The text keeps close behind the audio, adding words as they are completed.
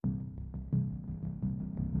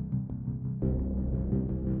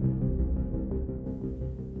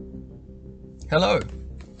Hello.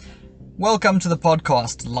 Welcome to the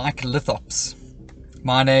podcast Like Lithops.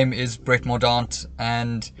 My name is Brett Mordaunt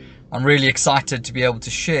and I'm really excited to be able to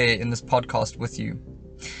share in this podcast with you.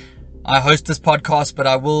 I host this podcast, but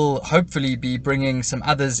I will hopefully be bringing some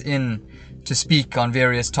others in to speak on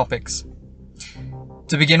various topics.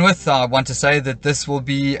 To begin with, I want to say that this will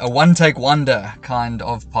be a one-take wonder kind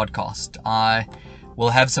of podcast. I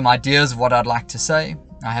will have some ideas of what I'd like to say.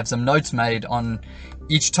 I have some notes made on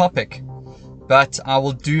each topic, but I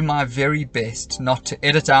will do my very best not to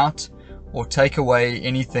edit out or take away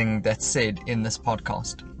anything that's said in this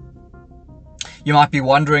podcast. You might be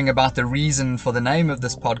wondering about the reason for the name of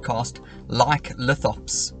this podcast, Like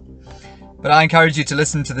Lithops. But I encourage you to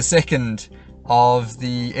listen to the second of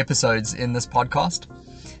the episodes in this podcast,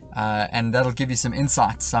 and that'll give you some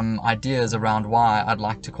insights, some ideas around why I'd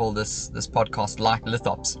like to call this podcast Like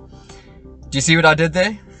Lithops. Do you see what I did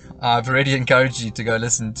there? I've already encouraged you to go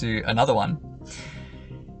listen to another one.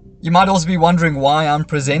 You might also be wondering why I'm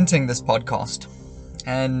presenting this podcast.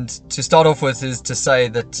 And to start off with is to say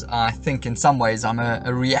that I think in some ways I'm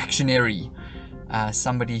a reactionary,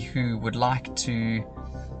 somebody who would like to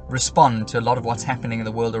respond to a lot of what's happening in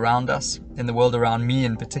the world around us, in the world around me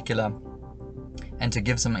in particular, and to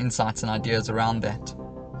give some insights and ideas around that.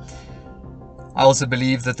 I also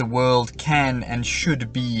believe that the world can and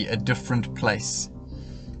should be a different place.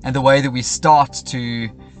 And the way that we start to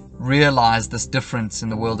realize this difference in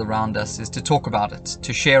the world around us is to talk about it,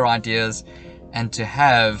 to share ideas, and to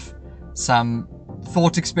have some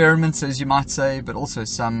thought experiments, as you might say, but also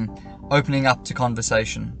some opening up to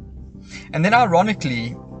conversation. And then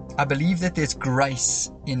ironically, I believe that there's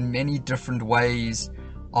grace in many different ways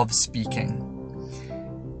of speaking.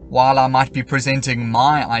 While I might be presenting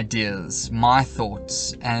my ideas, my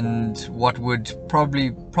thoughts, and what would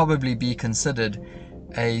probably be considered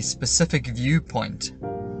a specific viewpoint,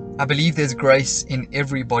 I believe there's grace in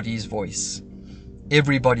everybody's voice,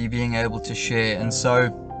 everybody being able to share. And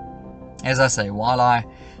so, as I say, while I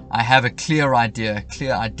have a clear idea,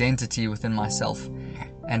 clear identity within myself,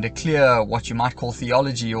 and a clear, what you might call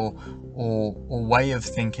theology or way of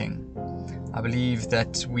thinking, I believe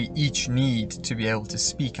that we each need to be able to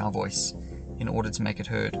speak our voice in order to make it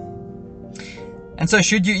heard. And so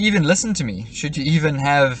should you even listen to me, should you even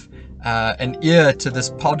have an ear to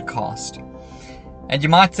this podcast, and you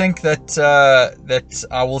might think that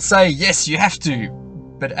I will say, yes, you have to,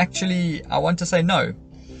 but actually I want to say no,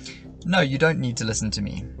 you don't need to listen to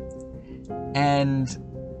me. And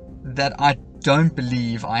that I don't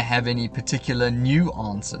believe I have any particular new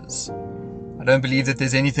answers. I don't believe that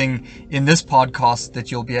there's anything in this podcast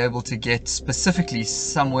that you'll be able to get specifically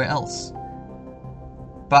somewhere else.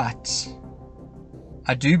 But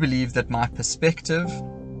I do believe that my perspective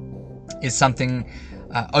is something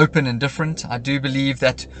open and different. I do believe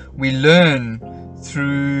that we learn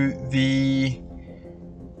through the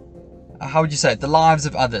lives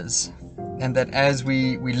of others. And that as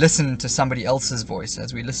we listen to somebody else's voice,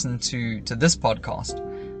 as we listen to this podcast,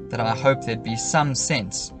 that I hope there'd be some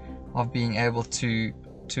sense of being able to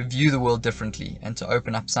view the world differently and to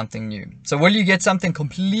open up something new. So will you get something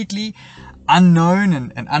completely unknown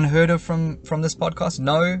and unheard of from this podcast?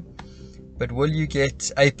 No. But will you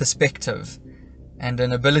get a perspective and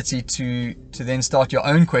an ability to then start your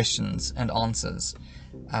own questions and answers?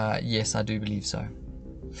 Yes, I do believe so.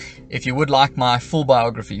 If you would like my full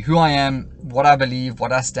biography, who I am, what I believe,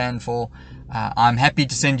 what I stand for, I'm happy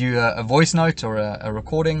to send you a voice note or a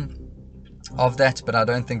recording of that, but I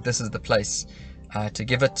don't think this is the place to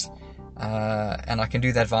give it, and I can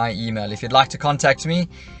do that via email. If you'd like to contact me,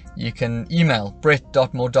 you can email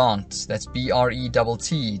brett.mordaunt, that's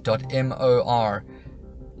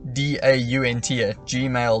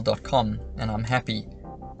brett.mordaunt@gmail.com, and I'm happy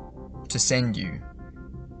to send you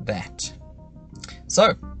that.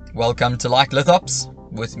 So, welcome to Like Lithops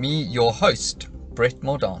with me, your host, Brett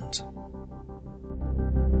Mordaunt.